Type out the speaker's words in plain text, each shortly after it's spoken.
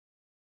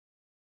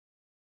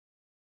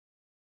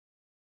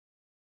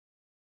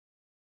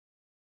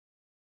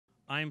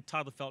I'm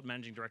Todd Lefelt,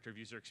 Managing Director of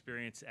User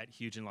Experience at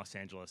Huge in Los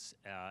Angeles,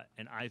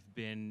 and I've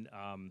been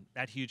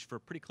at Huge for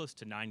pretty close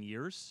to 9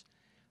 years.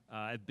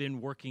 I've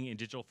been working in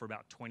digital for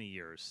about 20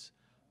 years.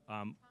 Do you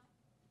want to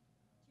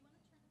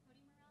turn the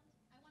podium around?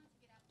 I wanted to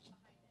get out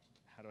behind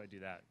it. How do I do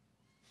that?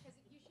 Because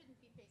you shouldn't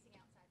be facing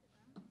outside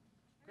the room.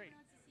 Great.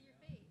 Everyone wants to see your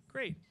face.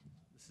 Great.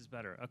 This is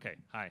better. Okay.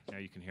 Hi. Now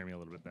you can hear me a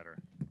little bit better.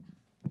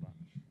 Hold on.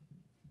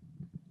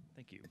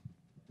 Thank you.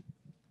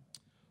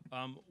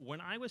 When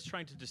I was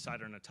trying to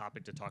decide on a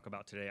topic to talk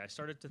about today, I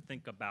started to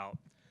think about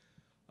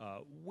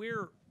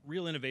where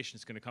real innovation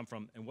is going to come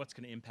from and what's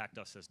going to impact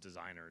us as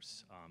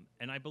designers.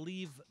 And I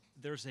believe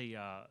there's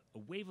a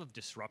wave of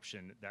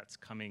disruption that's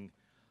coming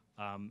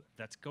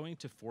that's going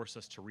to force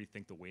us to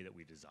rethink the way that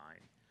we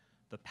design.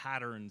 The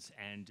patterns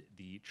and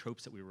the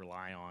tropes that we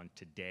rely on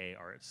today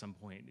are at some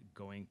point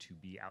going to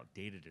be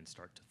outdated and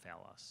start to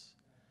fail us.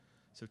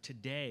 So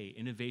today,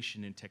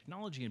 innovation in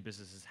technology and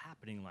business is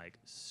happening like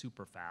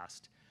super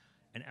fast.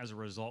 And as a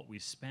result, we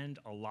spend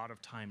a lot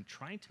of time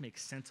trying to make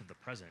sense of the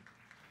present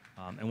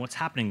and what's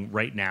happening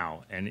right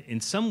now. And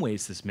in some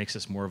ways, this makes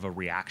us more of a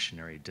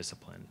reactionary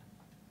discipline.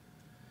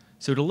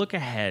 So to look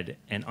ahead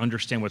and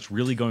understand what's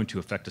really going to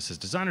affect us as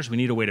designers, we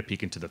need a way to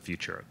peek into the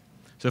future.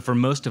 So for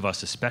most of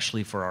us,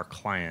 especially for our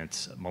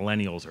clients,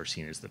 millennials are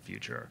seen as the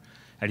future.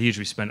 At Huge,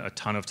 we spent a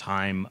ton of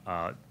time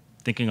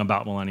thinking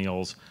about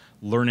millennials,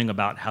 learning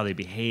about how they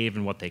behave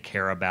and what they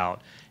care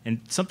about, and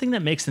something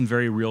that makes them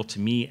very real to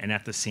me and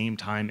at the same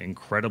time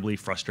incredibly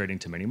frustrating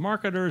to many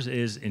marketers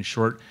is, in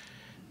short,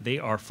 they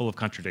are full of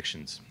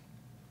contradictions.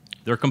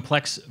 They're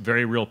complex,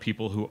 very real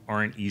people who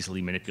aren't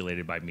easily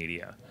manipulated by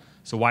media.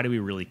 So why do we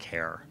really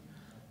care?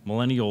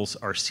 Millennials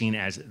are seen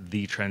as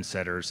the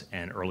trendsetters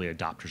and early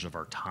adopters of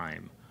our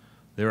time.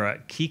 They're a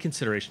key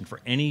consideration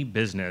for any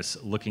business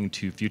looking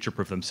to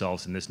future-proof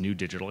themselves in this new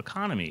digital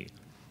economy.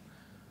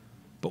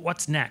 But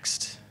what's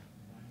next?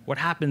 What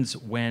happens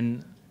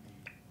when,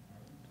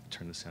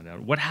 turn the sound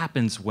down, what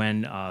happens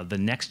when the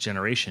next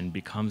generation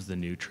becomes the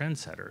new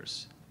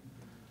trendsetters?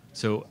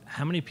 So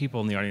how many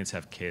people in the audience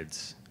have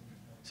kids?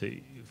 So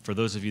for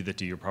those of you that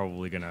do, you're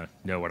probably gonna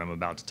know what I'm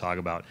about to talk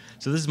about.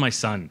 So this is my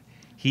son.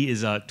 He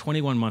is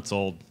 21 months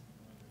old,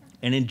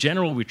 and in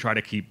general, we try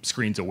to keep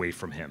screens away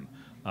from him.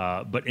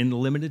 But in the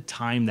limited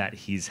time that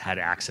he's had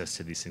access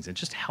to these things and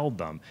just held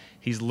them,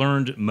 he's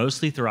learned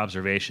mostly through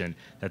observation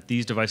that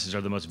these devices are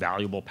the most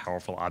valuable,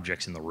 powerful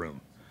objects in the room.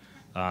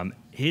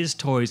 His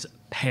toys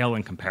pale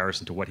in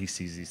comparison to what he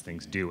sees these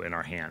things do in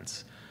our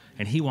hands.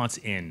 And he wants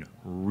in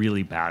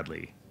really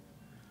badly.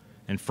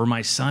 And for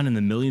my son and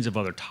the millions of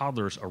other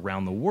toddlers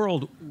around the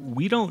world,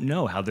 we don't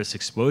know how this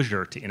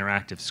exposure to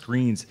interactive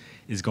screens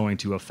is going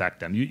to affect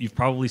them. You've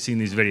probably seen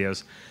these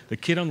videos. The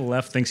kid on the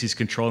left thinks he's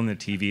controlling the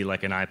TV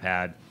like an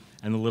iPad,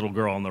 and the little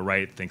girl on the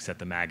right thinks that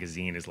the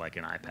magazine is like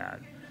an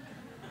iPad.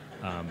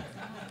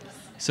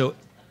 So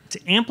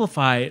to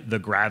amplify the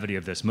gravity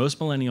of this, most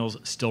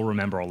millennials still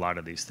remember a lot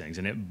of these things,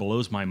 and it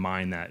blows my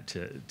mind that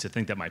to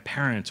think that my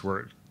parents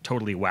were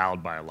totally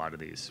wowed by a lot of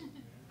these.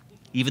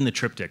 Even the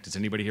triptych. Does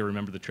anybody here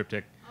remember the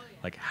triptych? Oh, yeah.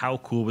 Like, how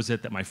cool was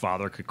it that my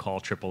father could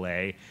call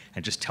AAA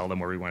and just tell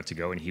them where we wanted to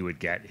go, and he would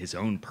get his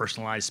own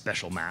personalized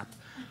special map?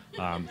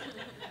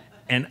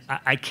 And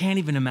I can't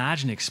even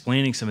imagine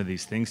explaining some of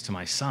these things to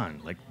my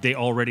son. Like, they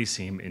already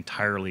seem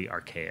entirely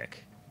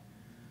archaic.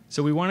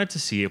 So we wanted to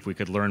see if we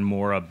could learn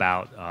more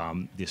about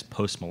this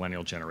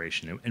post-millennial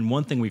generation. And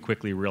one thing we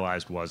quickly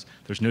realized was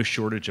there's no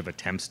shortage of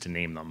attempts to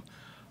name them.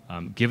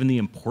 Given the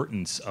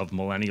importance of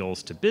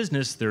millennials to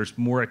business, there's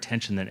more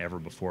attention than ever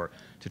before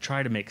to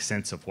try to make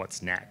sense of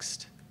what's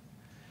next.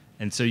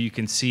 And so you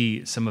can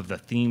see some of the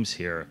themes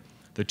here.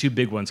 The two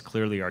big ones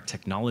clearly are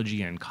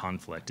technology and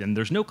conflict. And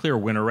there's no clear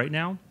winner right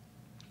now.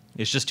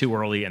 It's just too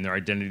early and their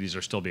identities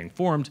are still being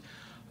formed.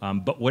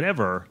 But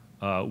whatever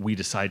we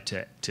decide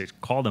to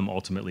call them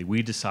ultimately,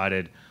 we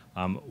decided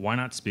why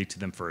not speak to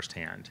them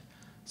firsthand?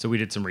 So we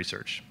did some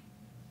research.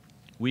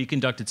 We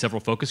conducted several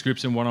focus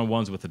groups and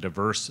one-on-ones with a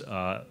diverse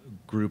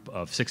group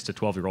of 6 to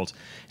 12-year-olds.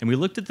 And we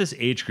looked at this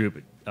age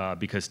group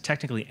because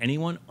technically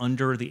anyone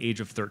under the age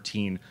of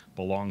 13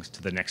 belongs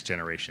to the next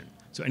generation.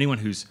 So anyone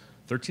who's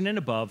 13 and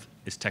above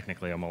is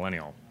technically a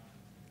millennial.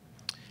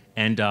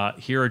 And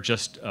here are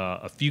just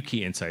a few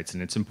key insights.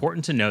 And it's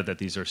important to note that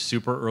these are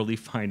super early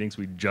findings.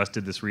 We just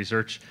did this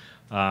research.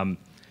 And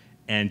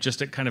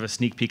just a kind of a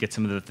sneak peek at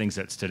some of the things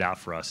that stood out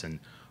for us. And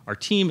our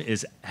team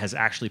has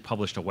actually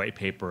published a white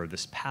paper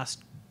this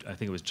past, I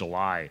think it was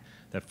July,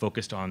 that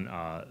focused on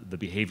the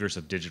behaviors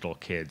of digital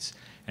kids.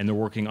 And they're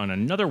working on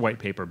another white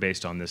paper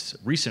based on this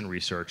recent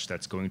research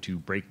that's going to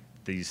break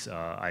these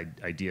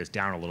ideas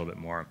down a little bit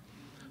more.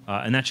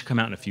 And that should come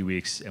out in a few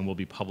weeks and will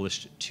be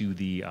published to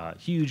the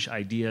Huge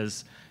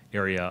Ideas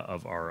area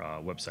of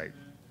our website.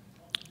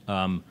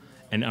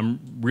 And I'm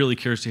really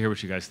curious to hear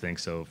what you guys think,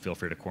 so feel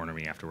free to corner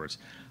me afterwards.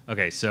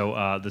 Okay,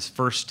 so this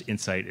first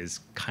insight is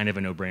kind of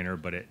a no-brainer,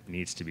 but it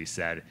needs to be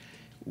said.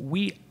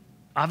 We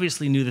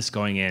obviously knew this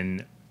going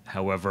in.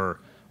 However,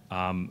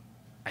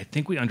 I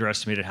think we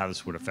underestimated how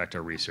this would affect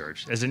our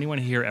research. Has anyone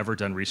here ever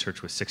done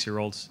research with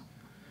 6-year-olds?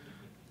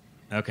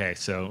 Okay,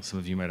 so some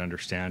of you might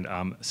understand.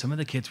 Some of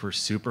the kids were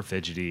super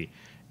fidgety,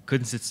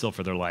 couldn't sit still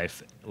for their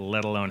life,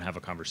 let alone have a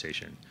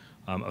conversation.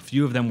 A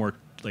few of them were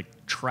like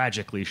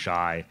tragically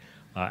shy,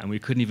 and we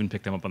couldn't even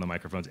pick them up on the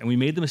microphones. And we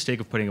made the mistake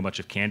of putting a bunch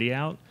of candy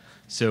out.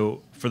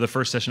 So for the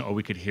first session, all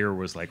we could hear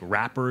was like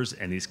wrappers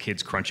and these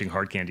kids crunching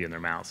hard candy in their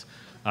mouths.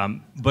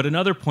 But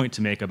another point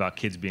to make about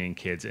kids being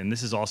kids, and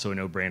this is also a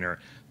no-brainer,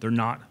 they're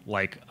not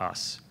like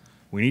us.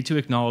 We need to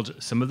acknowledge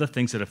some of the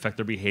things that affect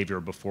their behavior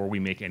before we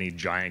make any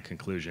giant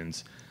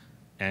conclusions.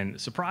 And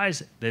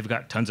surprise, they've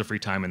got tons of free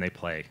time and they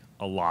play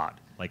a lot,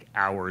 like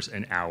hours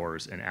and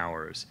hours and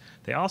hours.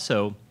 They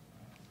also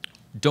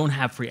don't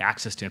have free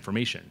access to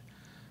information.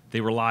 They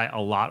rely a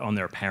lot on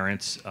their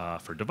parents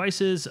for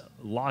devices,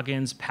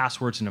 logins,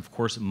 passwords, and of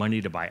course,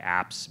 money to buy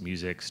apps,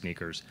 music,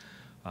 sneakers.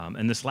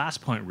 And this last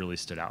point really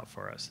stood out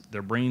for us.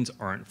 Their brains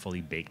aren't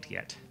fully baked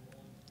yet.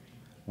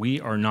 We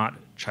are not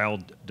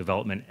child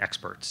development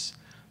experts,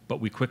 but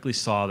we quickly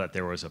saw that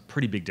there was a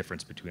pretty big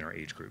difference between our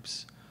age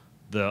groups.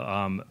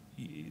 The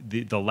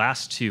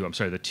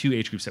two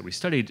age groups that we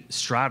studied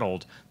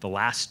straddled the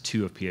last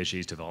two of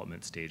Piaget's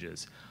development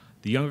stages.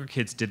 The younger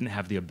kids didn't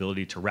have the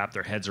ability to wrap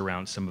their heads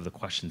around some of the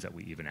questions that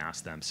we even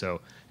asked them.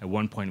 So at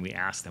one point we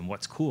asked them,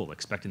 what's cool?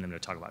 Expecting them to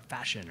talk about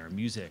fashion or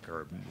music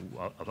or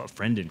a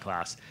friend in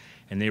class.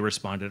 And they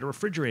responded, a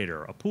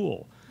refrigerator, a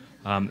pool.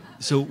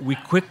 So we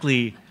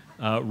quickly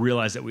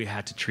realized that we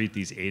had to treat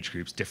these age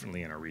groups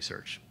differently in our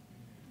research.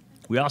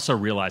 We also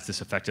realized this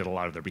affected a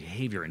lot of their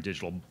behavior in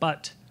digital,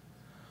 but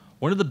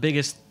one of the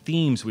biggest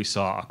themes we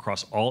saw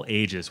across all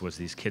ages was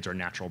these kids are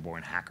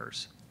natural-born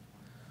hackers.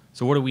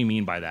 So what do we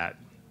mean by that?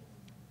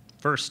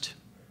 First,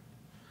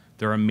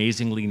 they're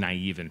amazingly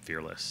naive and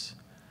fearless.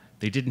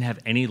 They didn't have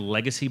any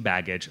legacy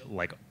baggage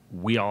like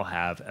we all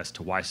have as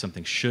to why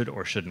something should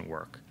or shouldn't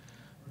work.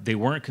 They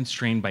weren't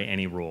constrained by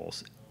any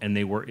rules, and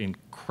they were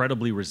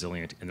incredibly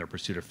resilient in their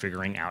pursuit of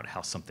figuring out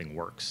how something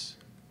works.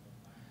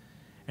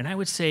 And I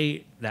would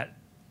say that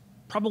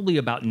probably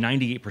about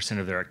 98%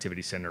 of their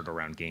activity centered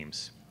around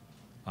games.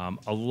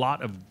 A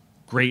lot of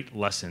great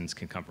lessons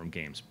can come from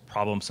games.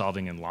 Problem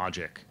solving and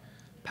logic,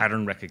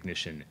 pattern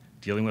recognition,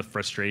 dealing with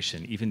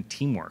frustration, even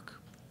teamwork.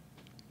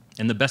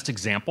 And the best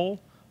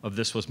example of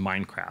this was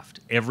Minecraft.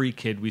 Every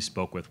kid we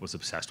spoke with was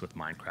obsessed with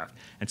Minecraft,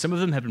 and some of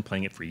them have been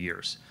playing it for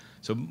years.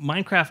 So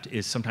Minecraft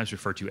is sometimes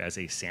referred to as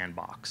a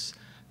sandbox.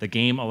 The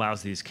game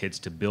allows these kids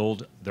to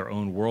build their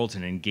own worlds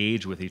and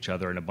engage with each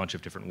other in a bunch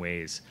of different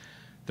ways.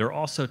 There are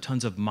also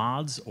tons of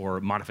mods or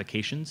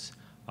modifications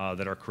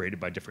that are created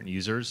by different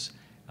users.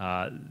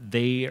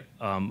 They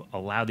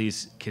allow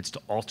these kids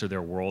to alter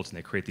their worlds, and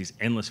they create these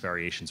endless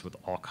variations with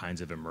all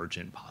kinds of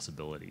emergent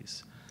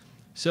possibilities.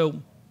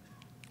 So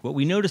what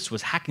we noticed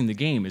was hacking the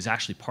game is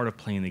actually part of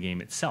playing the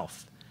game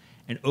itself.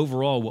 And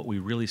overall, what we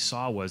really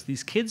saw was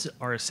these kids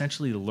are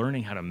essentially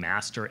learning how to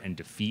master and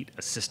defeat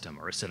a system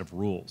or a set of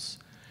rules.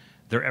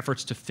 Their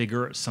efforts to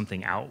figure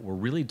something out were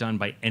really done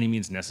by any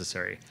means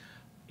necessary.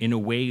 In a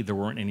way, there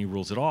weren't any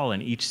rules at all,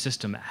 and each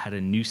system had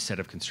a new set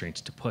of constraints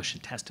to push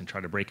and test and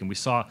try to break. And we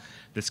saw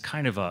this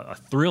kind of a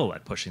thrill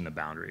at pushing the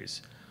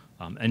boundaries.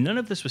 And none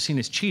of this was seen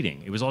as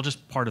cheating. It was all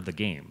just part of the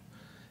game.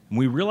 And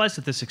we realized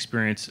that this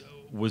experience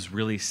was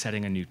really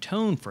setting a new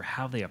tone for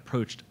how they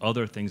approached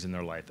other things in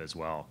their life as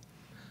well.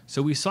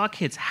 So we saw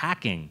kids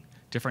hacking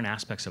different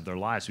aspects of their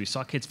lives. We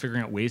saw kids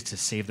figuring out ways to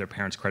save their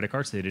parents' credit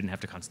cards so they didn't have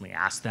to constantly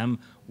ask them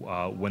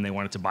when they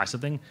wanted to buy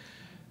something.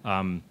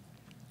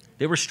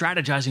 They were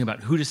strategizing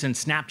about who to send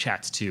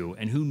Snapchats to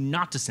and who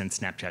not to send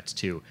Snapchats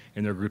to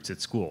in their groups at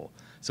school.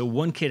 So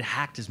one kid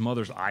hacked his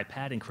mother's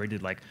iPad and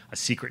created like a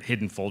secret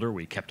hidden folder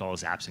where he kept all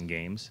his apps and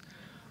games.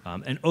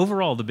 And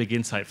overall, the big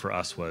insight for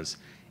us was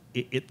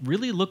it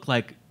really looked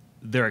like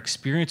their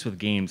experience with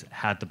games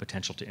had the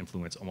potential to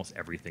influence almost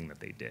everything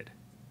that they did.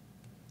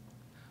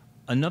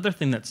 Another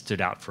thing that stood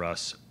out for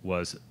us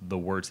was the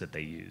words that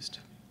they used.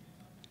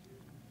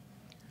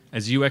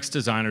 As UX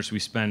designers, we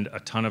spend a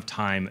ton of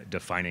time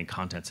defining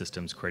content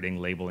systems, creating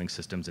labeling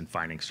systems, and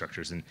finding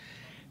structures. And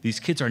these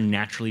kids are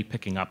naturally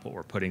picking up what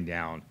we're putting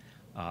down,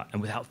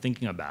 and without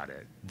thinking about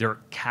it. They're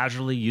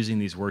casually using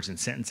these words in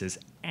sentences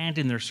and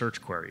in their search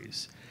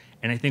queries.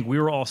 And I think we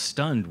were all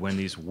stunned when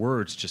these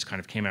words just kind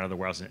of came out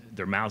of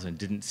their mouths and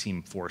didn't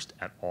seem forced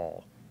at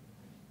all.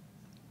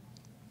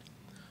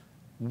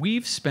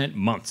 We've spent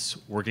months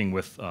working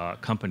with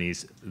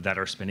companies that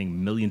are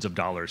spending millions of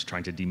dollars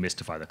trying to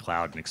demystify the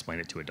cloud and explain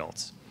it to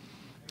adults.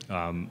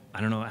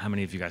 I don't know how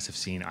many of you guys have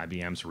seen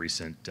IBM's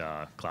recent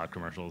cloud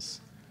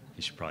commercials.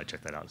 You should probably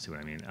check that out and see what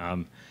I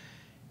mean.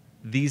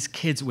 These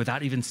kids,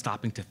 without even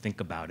stopping to think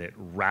about it,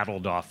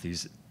 rattled off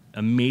these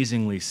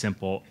amazingly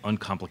simple,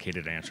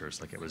 uncomplicated answers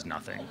like it was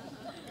nothing.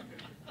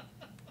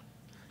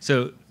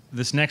 So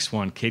this next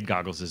one, kid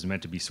goggles, is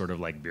meant to be sort of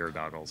like beer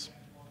goggles.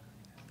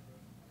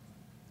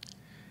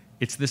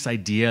 It's this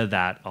idea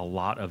that a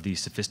lot of these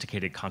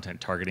sophisticated content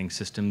targeting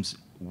systems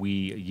we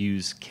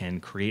use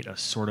can create a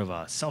sort of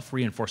a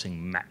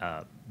self-reinforcing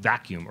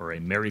vacuum or a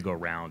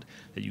merry-go-round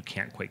that you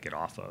can't quite get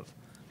off of.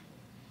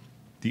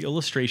 The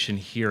illustration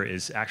here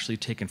is actually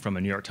taken from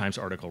a New York Times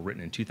article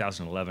written in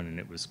 2011, and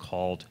it was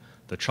called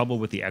 "The Trouble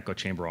with the Echo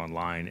Chamber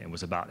Online," and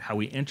was about how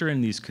we enter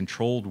in these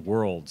controlled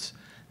worlds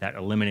that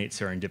eliminate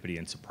serendipity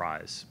and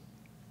surprise.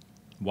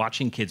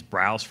 Watching kids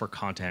browse for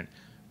content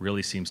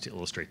really seems to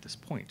illustrate this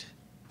point.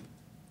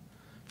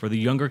 For the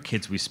younger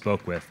kids we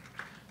spoke with,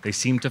 they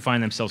seemed to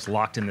find themselves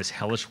locked in this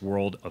hellish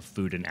world of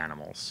food and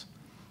animals.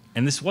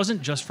 And this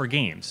wasn't just for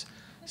games.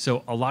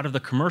 So a lot of the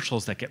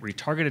commercials that get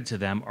retargeted to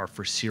them are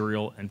for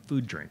cereal and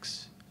fruit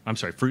drinks.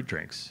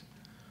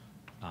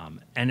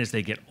 And as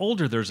they get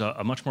older, there's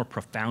a much more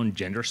profound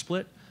gender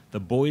split. The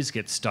boys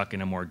get stuck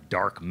in a more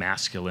dark,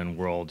 masculine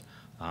world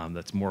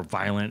that's more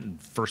violent,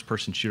 and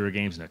first-person shooter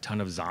games and a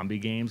ton of zombie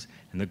games,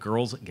 and the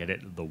girls get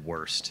it the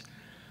worst.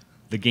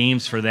 The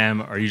games for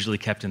them are usually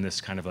kept in this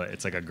kind of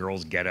it's like a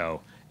girls'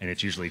 ghetto, and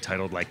it's usually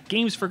titled like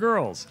Games for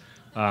Girls.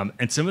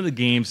 And some of the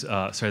games,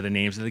 the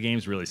names of the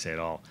games really say it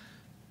all.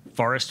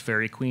 Forest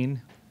Fairy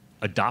Queen,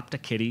 Adopt a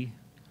Kitty,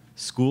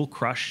 School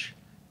Crush,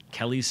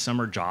 Kelly's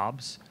Summer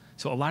Jobs.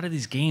 So a lot of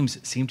these games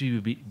seem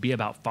to be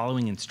about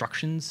following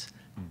instructions,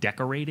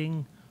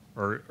 decorating,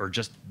 or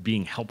just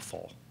being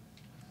helpful.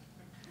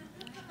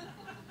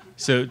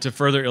 So to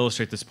further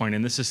illustrate this point,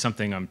 and this is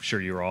something I'm sure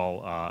you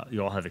all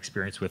have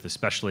experience with,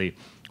 especially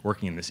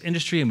working in this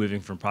industry and moving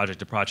from project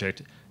to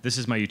project, this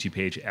is my YouTube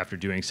page after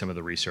doing some of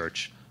the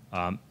research.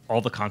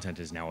 All the content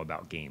is now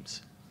about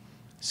games.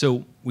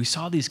 So we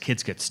saw these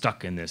kids get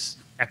stuck in this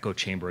echo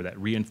chamber that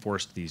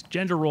reinforced these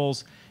gender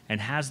roles and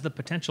has the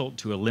potential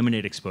to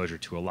eliminate exposure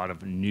to a lot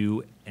of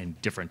new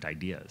and different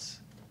ideas.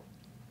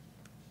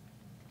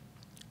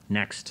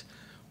 Next,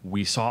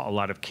 we saw a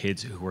lot of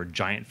kids who were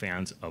giant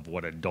fans of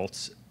what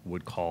adults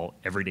would call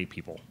everyday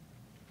people.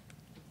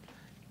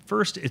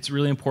 First, it's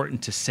really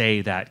important to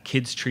say that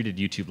kids treated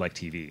YouTube like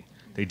TV.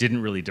 They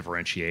didn't really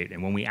differentiate,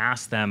 and when we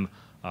asked them,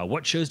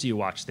 what shows do you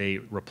watch, they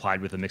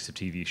replied with a mix of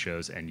TV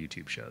shows and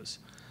YouTube shows.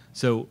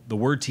 So the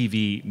word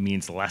TV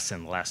means less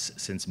and less,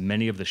 since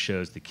many of the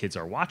shows the kids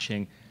are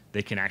watching,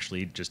 they can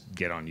actually just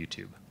get on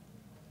YouTube.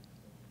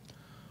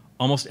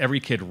 Almost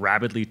every kid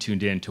rabidly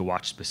tuned in to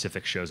watch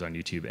specific shows on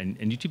YouTube, and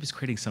YouTube is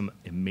creating some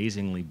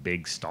amazingly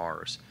big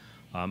stars.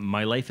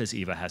 My Life as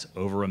Eva has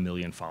over 1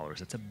 million followers.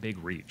 That's a big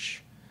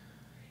reach.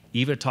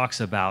 Eva talks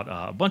about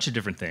a bunch of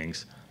different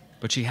things,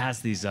 but she has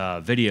these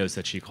videos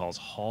that she calls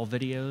haul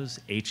videos,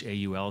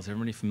 H-A-U-L. Is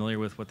everybody familiar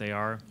with what they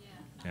are?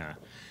 Yeah.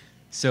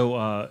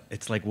 So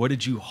it's like, what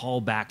did you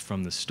haul back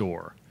from the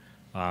store?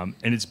 And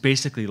it's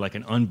basically like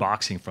an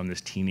unboxing from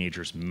this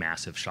teenager's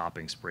massive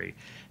shopping spree.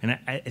 And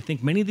I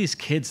think many of these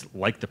kids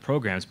like the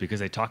programs because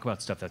they talk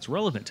about stuff that's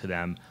relevant to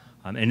them.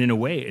 And in a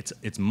way,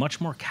 it's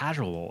much more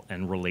casual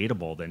and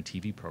relatable than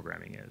TV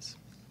programming is.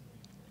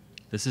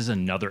 This is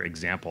another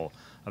example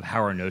of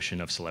how our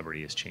notion of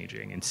celebrity is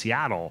changing. In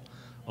Seattle,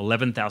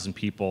 11,000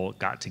 people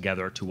got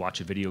together to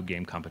watch a video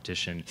game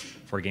competition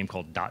for a game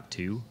called Dot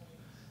 2.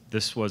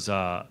 This was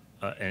a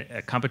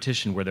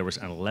competition where there was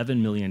 $11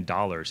 million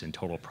in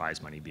total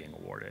prize money being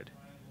awarded.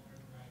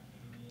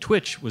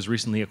 Twitch was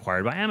recently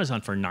acquired by Amazon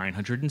for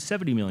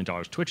 $970 million.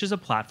 Twitch is a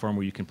platform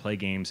where you can play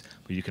games,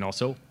 but you can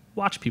also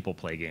watch people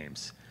play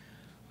games.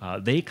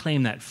 They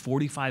claim that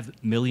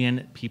 45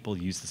 million people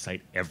use the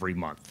site every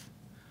month.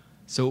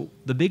 So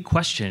the big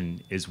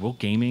question is, will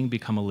gaming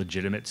become a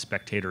legitimate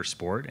spectator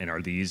sport, and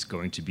are these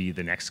going to be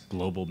the next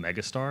global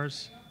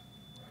megastars?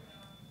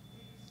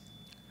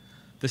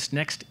 This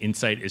next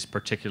insight is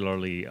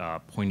particularly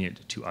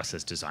poignant to us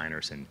as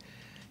designers, and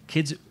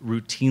kids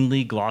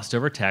routinely glossed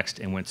over text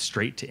and went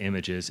straight to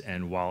images,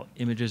 and while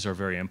images are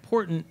very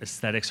important,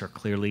 aesthetics are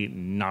clearly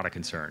not a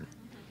concern.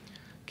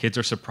 Kids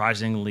are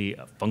surprisingly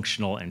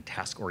functional and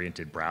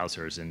task-oriented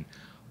browsers, and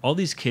all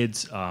these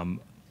kids, all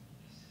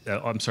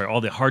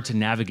the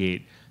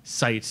hard-to-navigate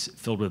sites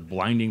filled with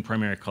blinding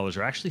primary colors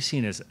are actually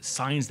seen as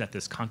signs that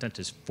this content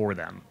is for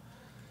them.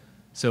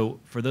 So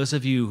for those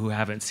of you who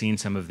haven't seen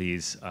some of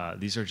these are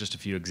just a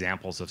few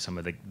examples of some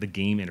of the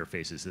game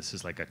interfaces. This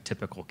is like a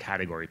typical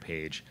category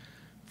page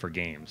for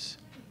games.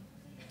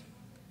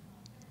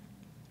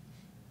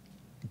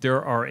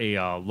 There are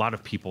a lot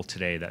of people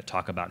today that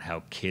talk about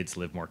how kids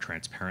live more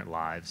transparent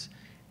lives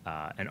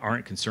and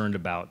aren't concerned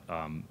about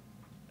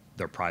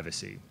their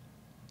privacy.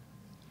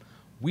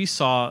 We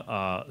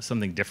saw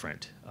something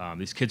different.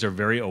 These kids are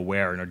very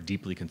aware and are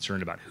deeply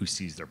concerned about who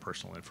sees their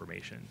personal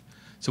information.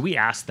 So we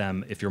asked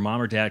them, if your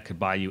mom or dad could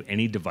buy you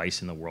any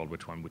device in the world,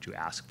 which one would you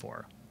ask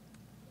for?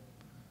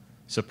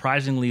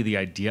 Surprisingly, the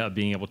idea of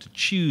being able to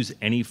choose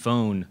any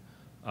phone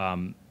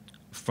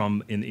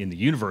from in the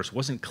universe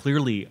wasn't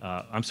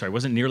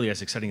nearly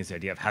as exciting as the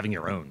idea of having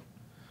your own.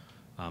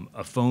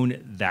 A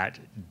phone that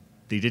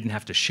they didn't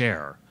have to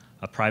share,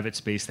 a private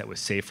space that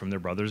was safe from their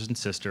brothers and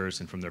sisters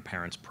and from their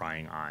parents'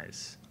 prying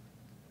eyes.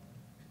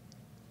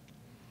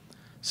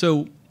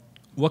 So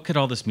what could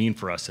all this mean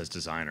for us as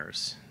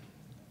designers?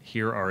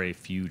 Here are a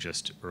few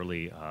just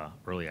early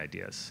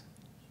ideas.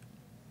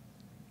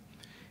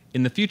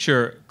 In the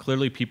future,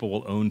 clearly people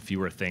will own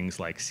fewer things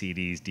like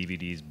CDs,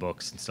 DVDs,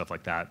 books, and stuff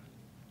like that.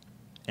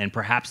 And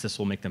perhaps this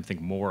will make them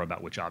think more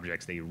about which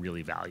objects they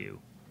really value.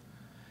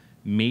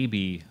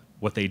 Maybe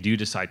what they do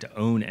decide to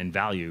own and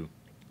value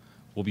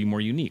will be more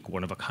unique,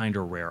 one of a kind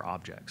or rare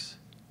objects.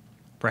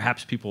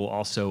 Perhaps people will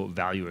also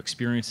value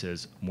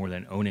experiences more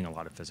than owning a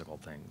lot of physical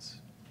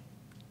things.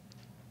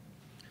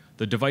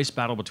 The device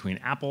battle between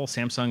Apple,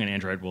 Samsung, and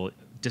Android will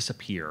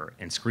disappear,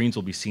 and screens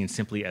will be seen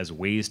simply as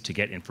ways to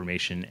get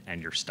information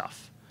and your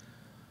stuff.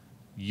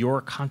 Your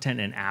content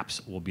and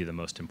apps will be the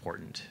most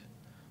important.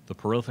 The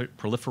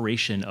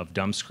proliferation of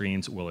dumb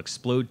screens will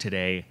explode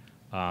today.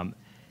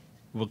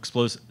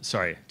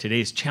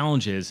 Today's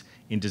challenges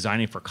in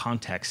designing for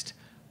context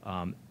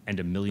and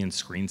a million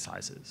screen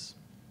sizes.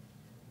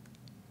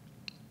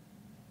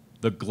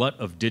 The glut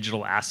of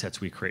digital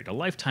assets we create in a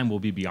lifetime will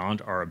be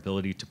beyond our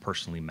ability to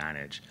personally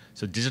manage.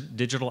 So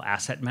digital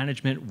asset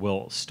management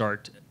will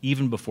start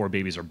even before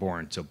babies are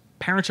born. So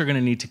parents are going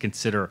to need to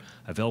consider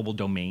available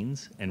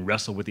domains and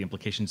wrestle with the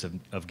implications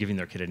of giving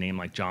their kid a name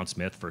like John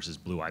Smith versus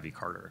Blue Ivy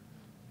Carter.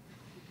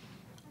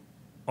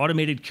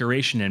 Automated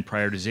curation and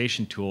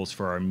prioritization tools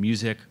for our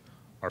music,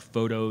 our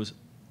photos,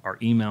 our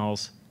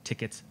emails,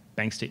 tickets,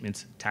 bank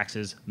statements,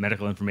 taxes,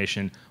 medical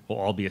information will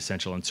all be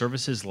essential. And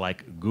services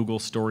like Google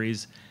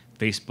Stories,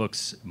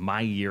 Facebook's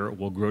My Year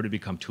will grow to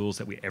become tools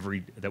that we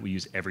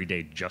use every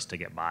day just to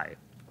get by.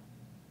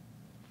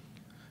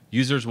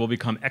 Users will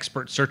become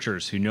expert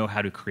searchers who know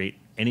how to create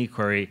any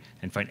query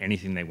and find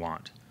anything they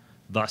want,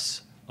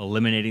 thus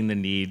eliminating the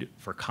need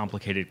for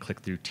complicated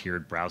click-through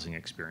tiered browsing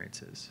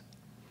experiences.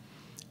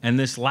 And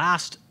this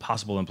last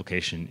possible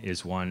implication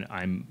is one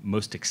I'm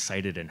most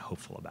excited and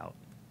hopeful about.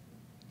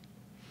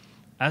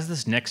 As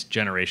this next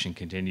generation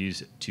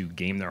continues to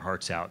game their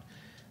hearts out,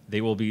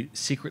 they will be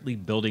secretly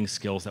building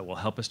skills that will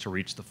help us to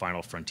reach the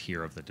final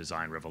frontier of the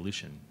design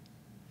revolution.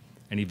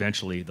 And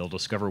eventually, they'll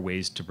discover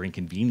ways to bring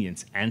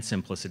convenience and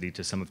simplicity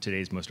to some of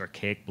today's most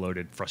archaic,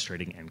 bloated,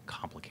 frustrating, and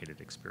complicated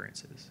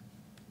experiences.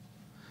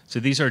 So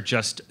these are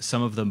just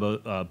some of the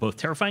both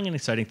terrifying and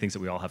exciting things that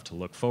we all have to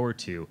look forward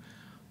to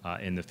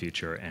in the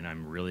future, and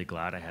I'm really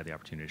glad I had the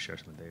opportunity to share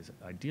some of these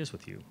ideas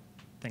with you.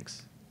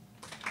 Thanks.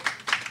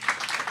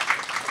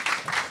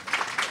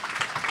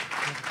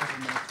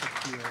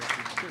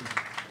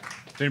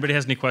 If anybody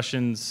has any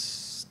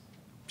questions,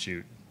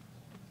 shoot.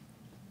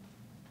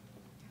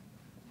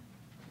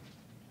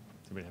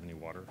 Does anybody have any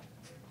water?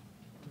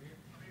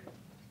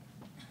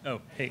 Oh,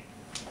 hey.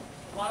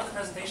 A lot of the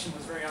presentation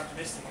was very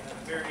optimistic, and at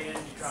the very end,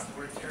 you dropped the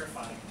word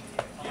terrifying.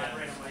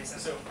 Elaborate on why you said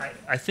so.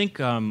 I think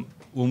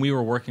when we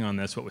were working on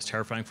this, what was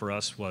terrifying for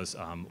us was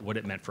what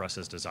it meant for us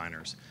as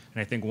designers.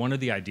 And I think one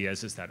of the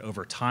ideas is that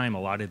over time, a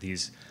lot of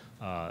these,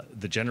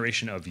 the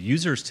generation of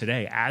users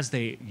today,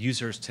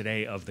 users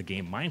today of the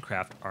game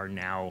Minecraft, are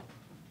now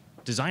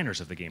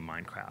designers of the game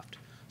Minecraft.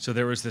 So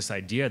there was this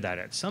idea that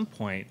at some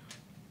point,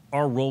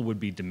 our role would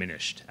be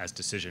diminished as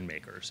decision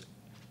makers.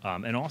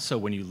 And also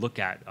when you look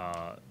at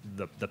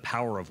the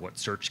power of what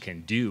search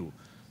can do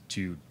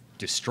to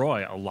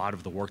destroy a lot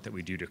of the work that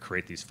we do to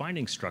create these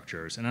finding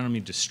structures, and I don't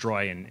mean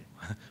destroy in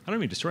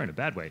a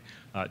bad way,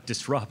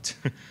 disrupt.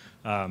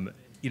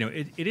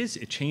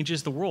 It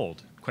changes the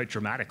world quite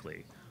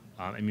dramatically.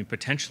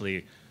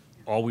 Potentially,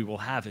 all we will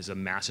have is a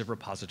massive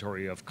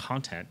repository of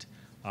content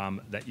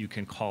that you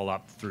can call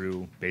up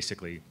through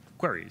basically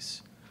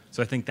queries.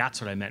 So I think that's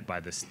what I meant by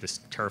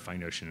this terrifying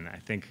notion, and I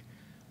think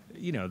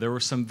there were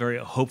some very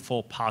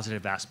hopeful,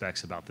 positive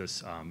aspects about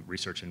this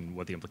research and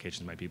what the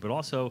implications might be, but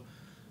also,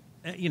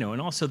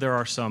 and also there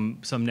are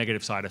some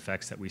negative side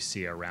effects that we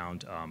see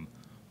around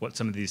what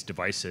some of these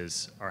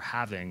devices are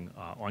having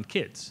on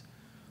kids.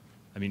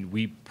 I mean,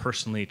 we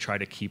personally try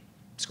to keep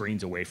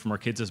screens away from our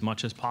kids as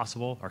much as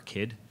possible. Our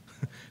kid,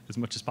 as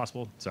much as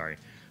possible. Sorry,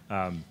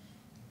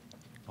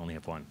 only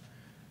have one,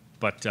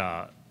 but.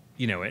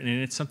 And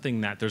it's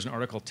something that there's an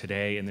article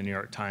today in the New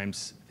York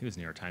Times, I think it was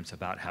New York Times,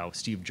 about how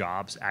Steve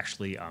Jobs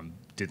actually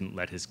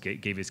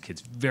gave his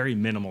kids very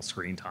minimal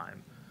screen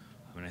time.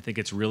 I think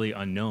it's really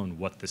unknown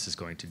what this is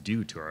going to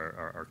do to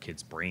our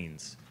kids'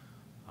 brains.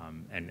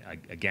 And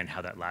again,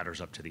 how that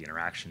ladders up to the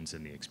interactions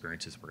and the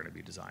experiences we're going to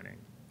be designing.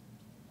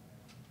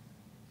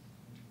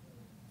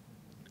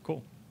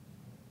 Cool.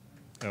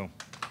 Oh.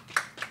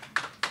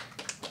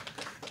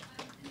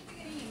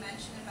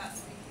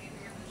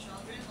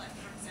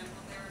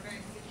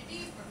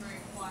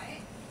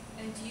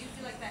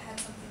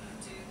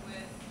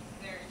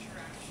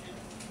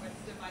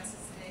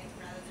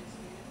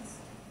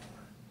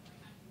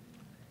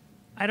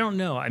 I don't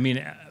know. I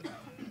mean,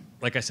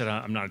 like I said,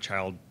 I'm not a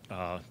child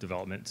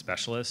development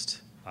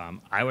specialist.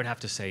 I would have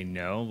to say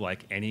no,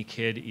 like any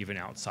kid, even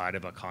outside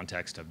of a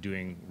context of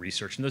doing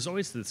research. And there's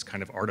always this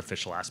kind of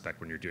artificial aspect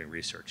when you're doing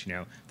research.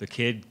 The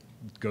kid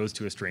goes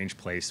to a strange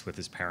place with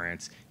his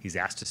parents. He's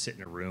asked to sit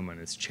in a room on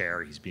his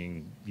chair. He's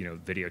being,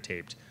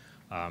 videotaped.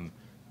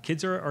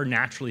 Kids are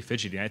naturally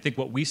fidgety. And I think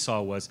what we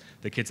saw was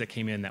the kids that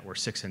came in that were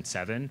 6 and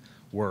 7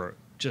 were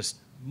just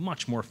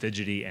much more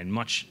fidgety and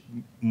much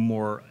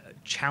more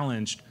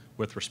challenged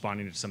with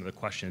responding to some of the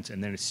questions.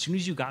 And then as soon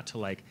as you got to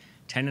like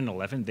 10 and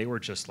 11, they were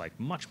just like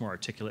much more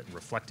articulate and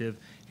reflective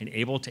and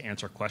able to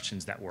answer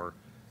questions that were,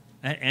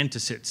 and to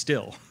sit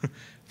still,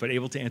 but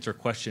able to answer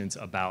questions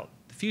about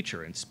the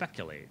future and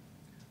speculate,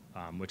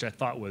 which I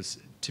thought was,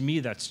 to me,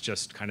 that's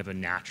just kind of a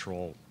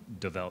natural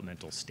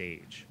developmental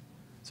stage.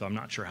 So I'm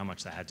not sure how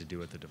much that had to do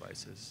with the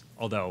devices,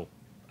 although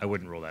I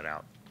wouldn't rule that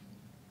out.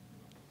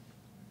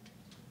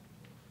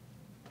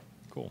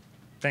 Cool.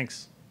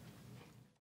 Thanks.